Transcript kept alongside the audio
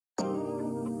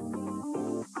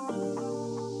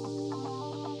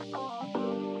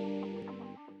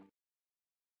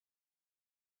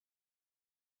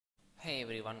Hey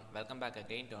everyone, welcome back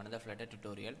again to another Flutter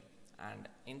tutorial, and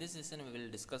in this session we will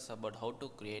discuss about how to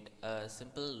create a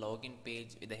simple login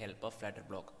page with the help of Flutter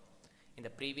Bloc. In the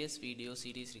previous video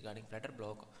series regarding Flutter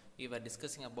Bloc, we were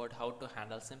discussing about how to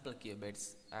handle simple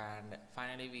qubits, and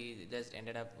finally we just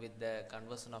ended up with the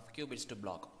conversion of qubits to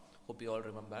block. Hope you all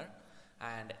remember.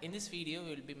 And in this video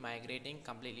we will be migrating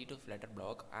completely to Flutter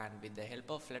Bloc, and with the help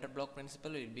of Flutter Bloc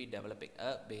principle we will be developing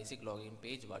a basic login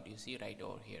page, what you see right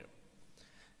over here.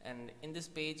 And in this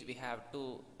page we have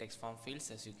two text form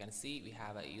fields. As you can see, we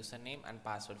have a username and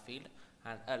password field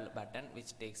and a button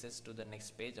which takes us to the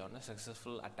next page on a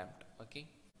successful attempt. Okay,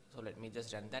 so let me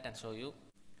just run that and show you.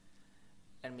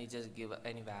 Let me just give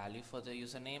any value for the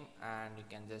username, and you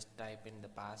can just type in the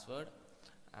password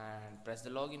and press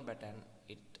the login button.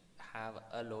 It have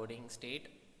a loading state,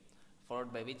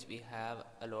 followed by which we have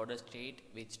a loader state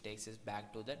which takes us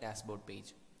back to the dashboard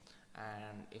page.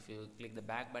 And if you click the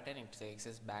back button, it takes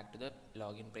us back to the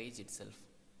login page itself.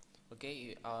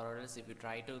 Okay, or else if you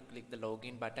try to click the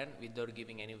login button without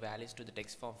giving any values to the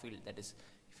text form field, that is,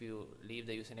 if you leave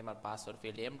the username or password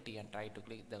field empty and try to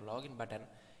click the login button,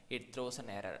 it throws an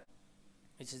error,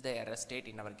 which is the error state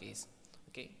in our case.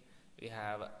 Okay, we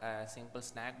have a simple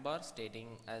snack bar stating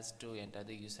us to enter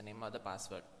the username or the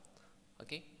password.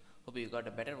 Okay, hope you got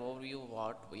a better overview of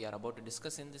what we are about to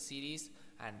discuss in this series,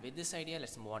 and with this idea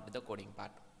let's move on to the coding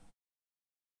part.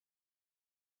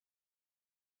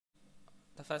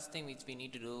 The first thing which we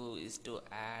need to do is to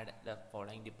add the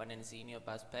following dependency in your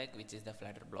path, which is the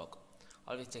Flutter Bloc.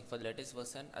 Always check for the latest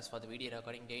version. As for the video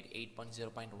recording date,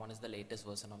 8.0.1 is the latest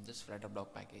version of this Flutter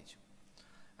Bloc package.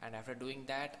 And after doing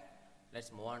that,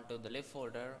 let's move on to the lib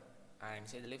folder, and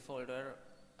inside the lib folder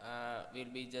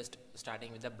we'll be just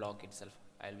starting with the block itself.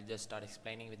 I will just start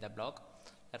explaining with the block.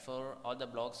 Therefore, all the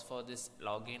blocks for this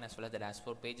login as well as the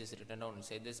dashboard page is written down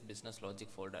inside this business logic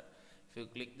folder. If you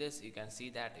click this, you can see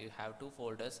that you have two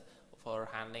folders for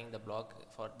handling the block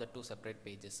for the two separate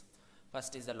pages.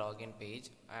 First is the login page,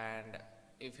 and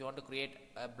if you want to create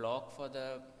a block for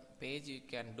the page, you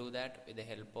can do that with the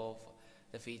help of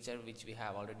the feature which we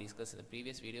have already discussed in the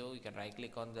previous video. You can right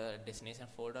click on the destination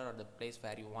folder or the place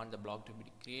where you want the block to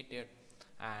be created,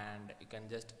 and you can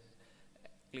just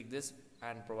click this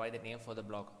and provide the name for the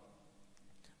block.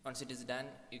 Once it is done,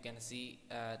 you can see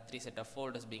three set of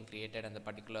folders being created in the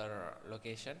particular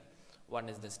location. One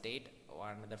is the state,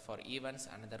 one another for events,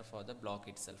 another for the block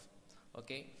itself.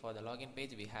 Okay, for the login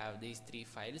page we have these three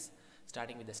files,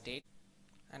 starting with the state,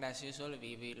 and as usual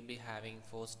we will be having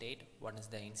four state. One is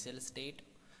the initial state,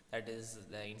 that is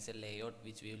the initial layout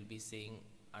which we will be seeing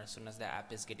as soon as the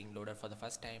app is getting loaded for the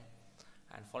first time,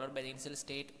 and followed by the initial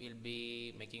state we'll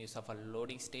be making use of a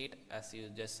loading state. As you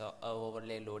just saw, a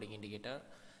overlay loading indicator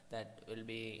that will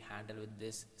be handled with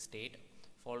this state,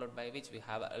 followed by which we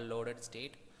have a loaded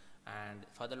state, and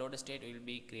for the loaded state we will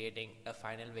be creating a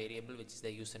final variable which is the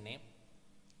username.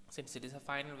 Since it is a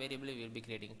final variable, we will be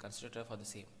creating a constructor for the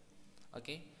same.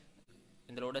 Okay,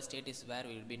 in the loaded state is where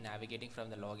we will be navigating from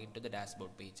the login to the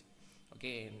dashboard page.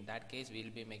 Okay, in that case we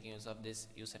will be making use of this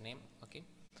username. Okay,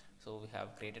 so we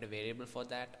have created a variable for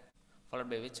that, followed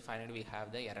by which finally we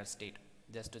have the error state,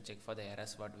 just to check for the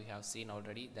errors what we have seen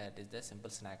already, that is the simple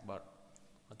snack bar.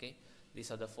 Okay,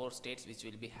 these are the four states which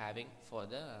we will be having for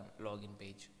the login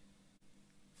page.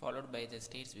 Followed by the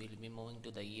states we will be moving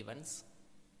to the events.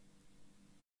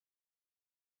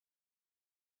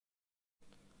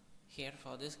 Here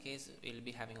for this case we will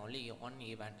be having only one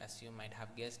event, as you might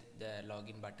have guessed, the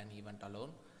login button event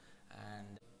alone,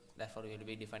 and therefore we will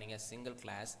be defining a single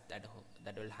class that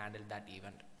will handle that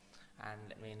event,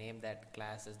 and we name that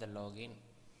class as the login.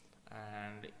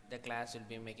 And the class will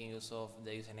be making use of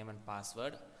the username and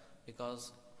password,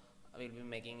 because we will be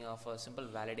making of a simple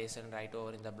validation right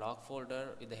over in the block folder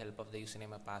with the help of the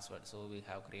username and password. So we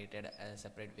have created a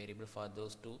separate variable for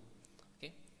those two.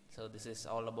 Okay, so this is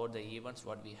all about the events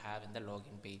what we have in the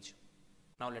login page.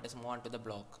 Now let us move on to the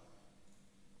block.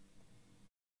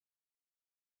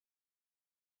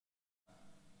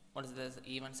 Once the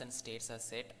events and states are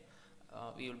set,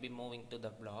 we will be moving to the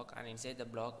block, and inside the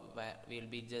block we will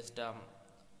be just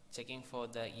checking for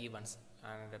the events,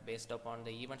 and based upon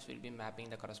the events we will be mapping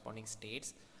the corresponding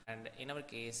states. And in our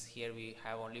case here we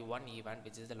have only one event,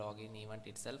 which is the login event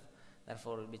itself.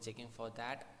 Therefore we will be checking for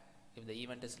that. If the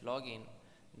event is login,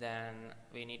 then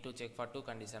we need to check for two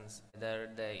conditions: whether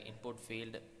the input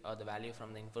field or the value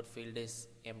from the input field is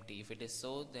empty. If it is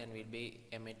so, then we'll be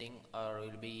emitting or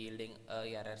we'll be yielding a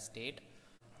error state,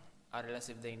 or else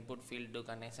if the input field do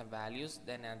contain some values,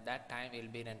 then at that time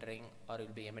we'll be rendering or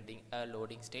we'll be emitting a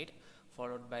loading state,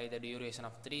 followed by the duration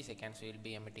of 3 seconds we'll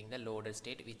be emitting the loaded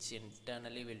state, which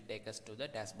internally will take us to the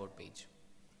dashboard page.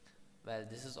 Well,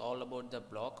 this is all about the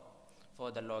block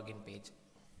for the login page.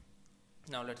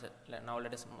 Now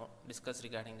let us discuss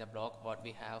regarding the block what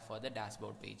we have for the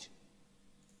dashboard page.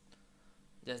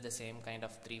 Just the same kind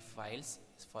of three files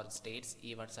for states,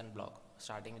 events and block.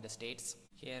 Starting with the states,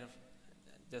 here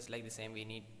just like the same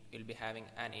we'll be having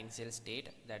an initial state,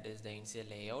 that is the initial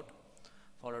layout,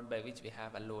 followed by which we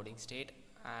have a loading state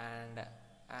and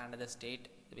another state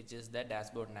which is the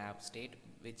dashboard nav state,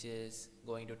 which is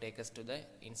going to take us to the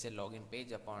initial login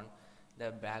page upon the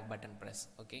back button press.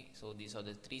 Okay, so these are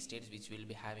the three states which we'll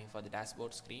be having for the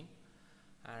dashboard screen.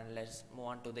 And let's move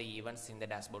on to the events in the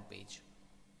dashboard page.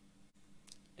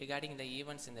 Regarding the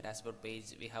events in the dashboard page,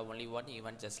 we have only one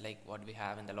event just like what we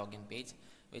have in the login page,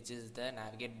 which is the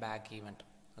navigate back event.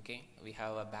 Okay, we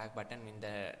have a back button in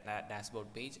the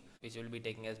dashboard page which will be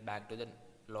taking us back to the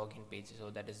login page. So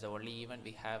that is the only event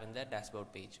we have in the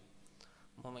dashboard page.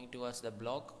 Moving towards the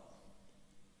block,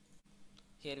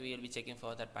 here we will be checking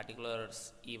for that particular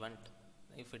event.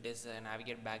 If it is a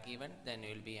navigate back event, then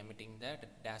we will be emitting the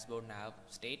dashboard nav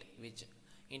state, which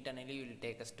internally will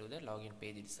take us to the login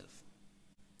page itself.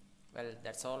 Well,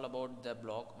 that's all about the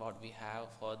block what we have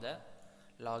for the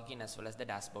login as well as the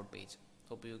dashboard page.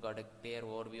 Hope you got a clear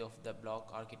overview of the block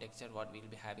architecture what we'll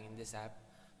be having in this app.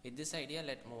 With this idea,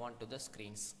 let's move on to the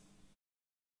screens.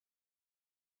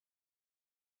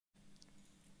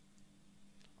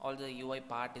 All the UI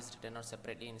part is written out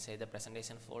separately inside the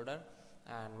presentation folder.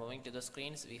 And moving to the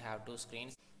screens, we have two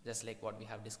screens just like what we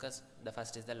have discussed. The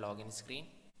first is the login screen.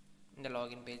 In the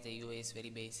login page, the UI is very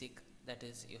basic. That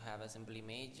is, you have a simple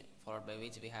image followed by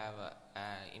which we have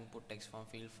a input text form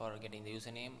field for getting the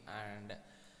username and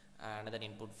another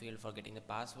input field for getting the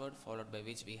password, followed by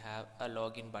which we have a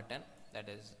login button. That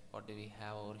is what we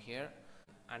have over here,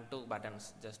 and two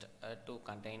buttons, just two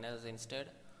containers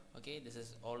instead. Okay, this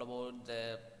is all about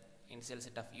the initial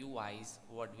set of UIs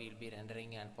what we'll be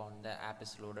rendering upon the app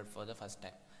is loaded for the first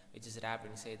time, which is wrapped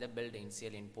inside the build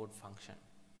initial input function,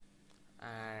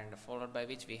 and followed by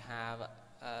which we have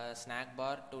a snack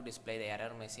bar to display the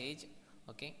error message.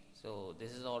 Okay, so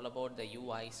this is all about the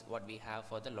UIs what we have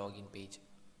for the login page.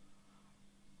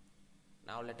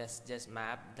 Now let us just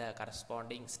map the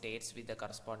corresponding states with the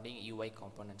corresponding UI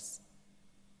components.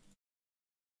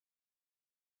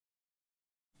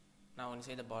 Now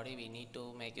inside the body we need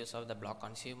to make use of the block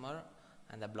consumer,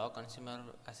 and the block consumer,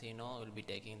 as you know, will be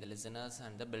taking the listeners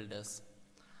and the builders.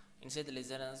 Inside the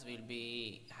listeners we'll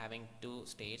be having two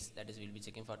states, that is we'll be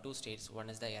checking for two states. One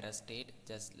is the error state,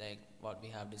 just like what we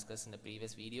have discussed in the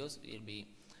previous videos. We'll be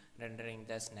rendering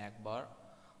the snack bar,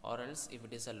 or else if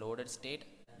it is a loaded state,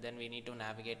 then we need to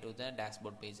navigate to the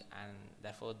dashboard page, and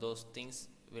therefore those things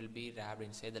will be wrapped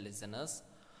inside the listeners.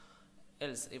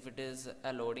 Else if it is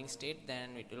a loading state, then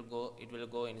it will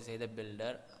go inside the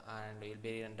builder and we'll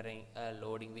be rendering a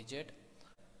loading widget.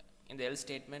 In the else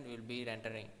statement we will be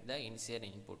rendering the initial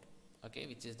input, okay,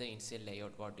 which is the initial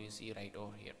layout what you see right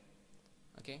over here.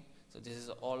 Okay, so this is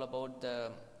all about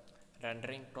the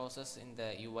rendering process in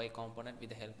the UI component with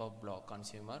the help of block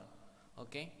consumer.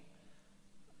 Okay,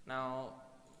 now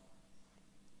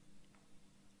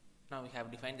we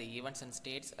have defined the events and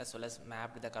states as well as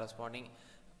mapped the corresponding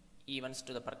events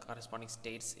to the corresponding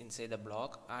states inside the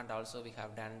block, and also we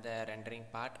have done the rendering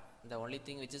part. The only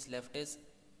thing which is left is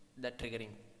the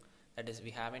triggering, that is we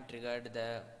haven't triggered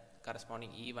the corresponding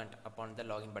event upon the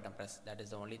login button press. That is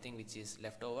the only thing which is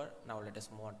left over. Now let us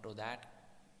move on to that.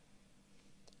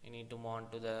 You need to move on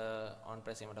to the on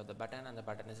press event of the button, and the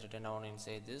button is written down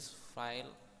inside this file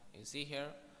you see here.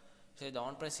 So the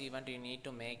on press event, you need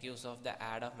to make use of the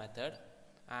add of method,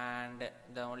 and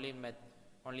the only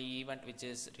event which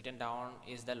is written down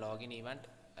is the login event.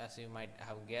 As you might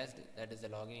have guessed, that is the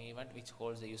login event which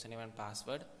holds the username and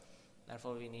password.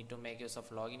 Therefore we need to make use of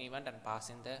login event and pass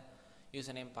in the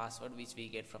username password which we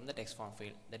get from the text form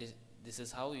field. That is, this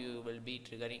is how you will be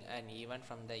triggering an event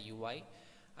from the UI,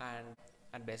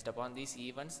 and based upon these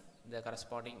events the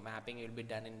corresponding mapping will be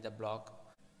done in the block,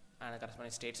 and the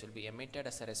corresponding states will be emitted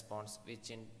as a response, which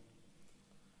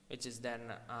is then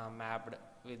mapped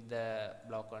with the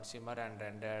block consumer and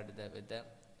rendered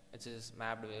which is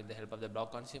mapped with the help of the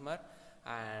block consumer,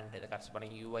 and the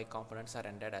corresponding UI components are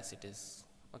rendered as it is.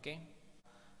 Okay,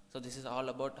 so this is all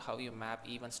about how you map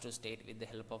events to state with the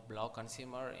help of block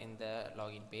consumer in the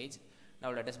login page.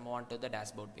 Now let us move on to the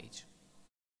dashboard page.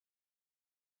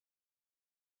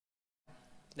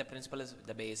 The principle is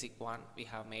the basic one. We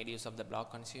have made use of the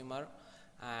block consumer,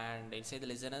 and inside the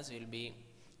listeners we will be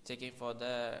checking for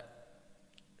the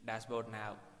dashboard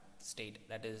nav state,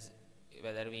 that is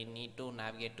whether we need to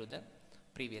navigate to the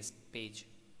previous page.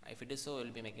 If it is so, we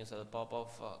will be making use of the pop of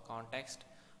context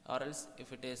or else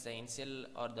if it is the initial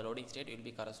or the loading state, will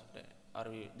be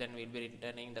then we'll be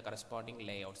returning the corresponding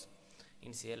layouts,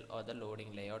 initial or the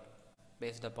loading layout,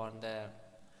 based upon the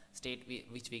state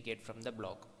which we get from the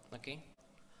block. Okay,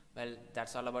 well,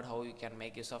 that's all about how you can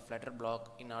make use of Flutter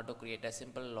Bloc in order to create a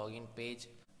simple login page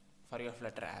for your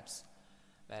Flutter apps.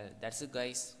 Well, that's it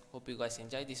guys. Hope you guys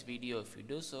enjoyed this video. If you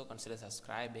do so, consider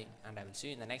subscribing, and I will see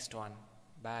you in the next one.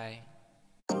 Bye.